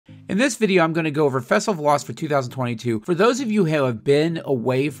In this video, I'm going to go over Festival of Lost for 2022. For those of you who have been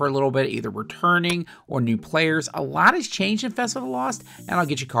away for a little bit, either returning or new players, a lot has changed in Festival of Lost, and I'll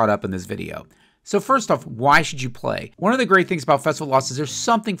get you caught up in this video. So first off, why should you play? One of the great things about Festival of Lost is there's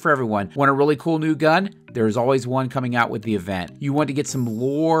something for everyone. Want a really cool new gun? There's always one coming out with the event. You want to get some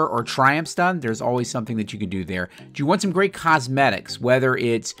lore or triumphs done? There's always something that you can do there. Do you want some great cosmetics? Whether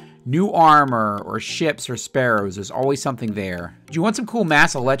it's new armor or ships or sparrows, there's always something there. Do you want some cool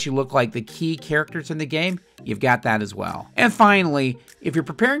masks that'll let you look like the key characters in the game? You've got that as well. And finally, if you're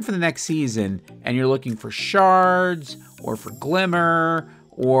preparing for the next season and you're looking for shards or for glimmer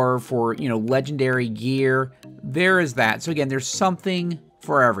or for, legendary gear, there is that. So again, there's something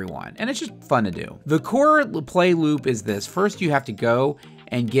for everyone, and it's just fun to do. The core play loop is this. First, you have to go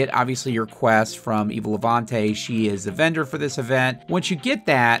and get, obviously, your quest from Eva Levante. She is the vendor for this event. Once you get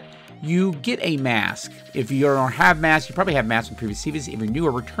that, you get a mask. If you don't have masks, you probably have masks from previous seasons. If you're new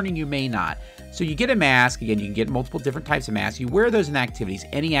or returning, you may not. So you get a mask. Again, you can get multiple different types of masks. You wear those in activities,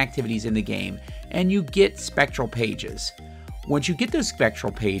 any activities in the game, and you get Spectral pages. Once you get those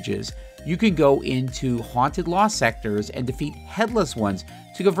Spectral pages, you can go into haunted lost sectors and defeat headless ones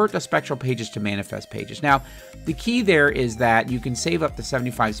to convert the Spectral pages to manifest pages. Now, the key there is that you can save up to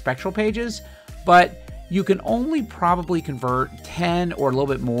 75 Spectral pages, but you can only probably convert 10 or a little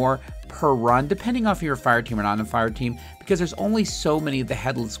bit more per run, depending on if you're a fire team or not a fire team, because there's only so many of the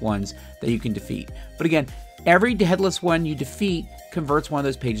headless ones that you can defeat. But again, every headless one you defeat converts one of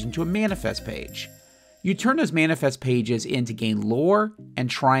those pages into a manifest page. You turn those manifest pages in to gain lore and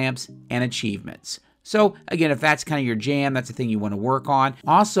triumphs and achievements. So again, if that's kind of your jam, that's the thing you want to work on.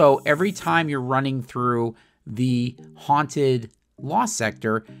 Also, every time you're running through the haunted lost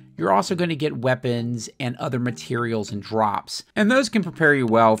sector, you're also going to get weapons and other materials and drops. And those can prepare you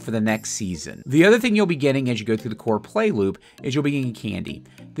well for the next season. The other thing you'll be getting as you go through the core play loop is you'll be getting candy.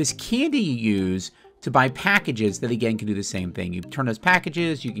 This candy you use to buy packages that, again, can do the same thing. You turn those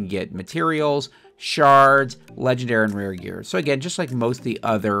packages, you can get materials, shards, legendary, and rare gear. So again, just like most of the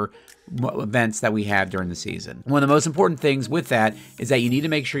other events that we have during the season. One of the most important things with that is that you need to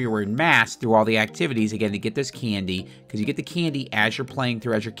make sure you're wearing masks through all the activities, again, to get this candy, because you get the candy as you're playing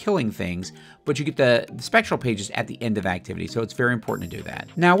through, as you're killing things, but you get the Spectral pages at the end of activity, so it's very important to do that.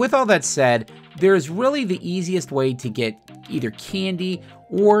 Now, with all that said, there's really the easiest way to get either candy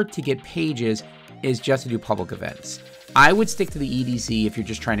or to get pages is just to do public events. I would stick to the EDZ if you're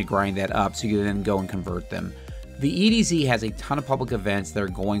just trying to grind that up so you then go and convert them. The EDZ has a ton of public events that are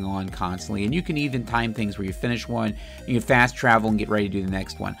going on constantly, and you can even time things where you finish one, and you fast travel and get ready to do the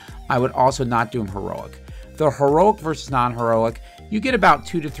next one. I would also not do them heroic. The heroic versus non-heroic, you get about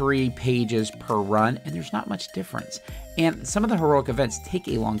 2 to 3 pages per run, and there's not much difference. And some of the heroic events take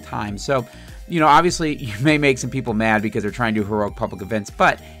a long time. So, obviously you may make some people mad because they're trying to do heroic public events,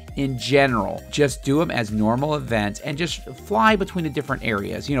 but in general, just do them as normal events and just fly between the different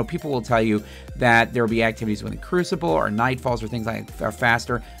areas. People will tell you that there will be activities within Crucible or Nightfalls or things like that are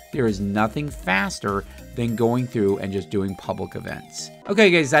faster. There is nothing faster than going through and just doing public events. Okay,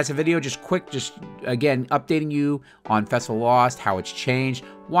 guys, that's a video. Just quick, again, updating you on Festival of Lost, how it's changed,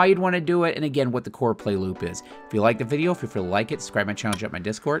 why you'd want to do it, and again, what the core play loop is. If you like the video, feel free to like it, subscribe to my channel, jump my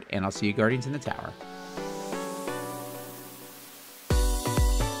Discord, and I'll see you Guardians in the Tower.